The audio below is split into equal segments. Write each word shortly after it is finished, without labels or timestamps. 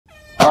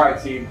All right,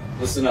 team,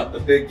 listen up. The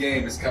big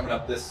game is coming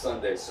up this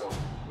Sunday, so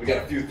we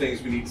got a few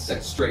things we need to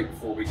set straight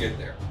before we get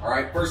there. All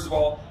right, first of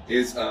all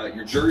is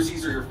your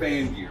jerseys or your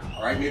fan gear.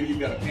 All right, maybe you've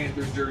got a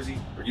Panthers jersey,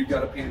 or you've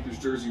got a Panthers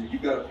jersey, or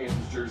you've got a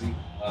Panthers jersey.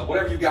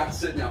 Whatever you've got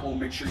sitting at home,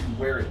 make sure you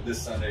wear it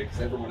this Sunday because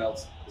everyone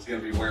else is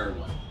going to be wearing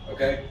one.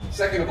 Okay.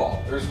 Second of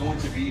all, there's going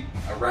to be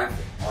a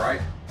raffle. All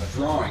right, a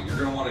drawing. You're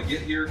going to want to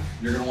get here. And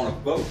you're going to want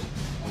to vote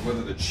on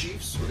whether the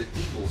Chiefs or the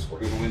Eagles are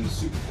going to win the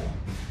Super Bowl.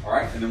 All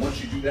right, and then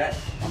once you do that,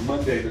 on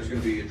Monday there's going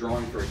to be a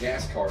drawing for a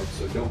gas card,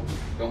 so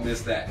don't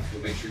miss that.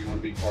 You'll make sure you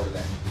want to be part of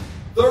that.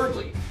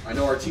 Thirdly, I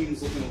know our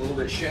team's looking a little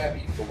bit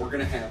shabby, but we're going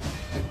to have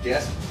a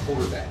guest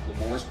quarterback,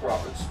 Lamorris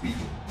Crawford,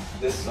 speaking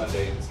this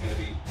Sunday, and it's going to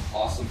be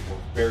awesome. We're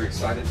very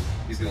excited.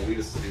 He's going to lead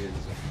us to the end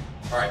zone.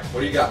 All right,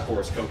 what do you got for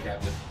us,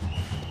 co-captain?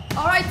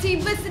 All right,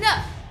 team, listen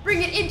up.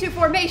 Bring it into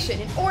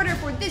formation. In order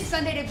for this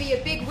Sunday to be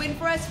a big win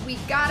for us, we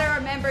gotta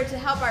remember to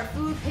help our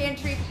food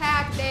pantry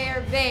pack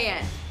their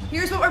van.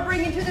 Here's what we're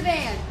bringing to the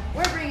van.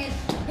 We're bringing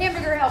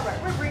hamburger helper.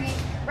 We're bringing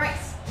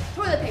rice,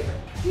 toilet paper,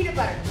 peanut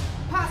butter,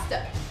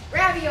 pasta,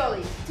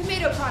 ravioli,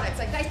 tomato products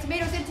like diced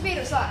tomatoes and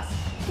tomato sauce,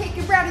 cake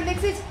and brownie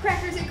mixes,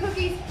 crackers and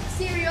cookies,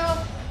 cereal,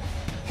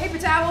 paper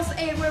towels,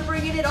 and we're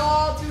bringing it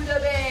all to the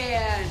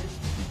van.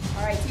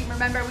 All right, team,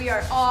 remember we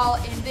are all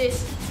in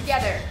this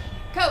together.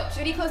 Coach,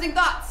 any closing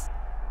thoughts?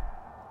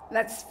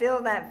 Let's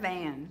fill that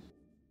van.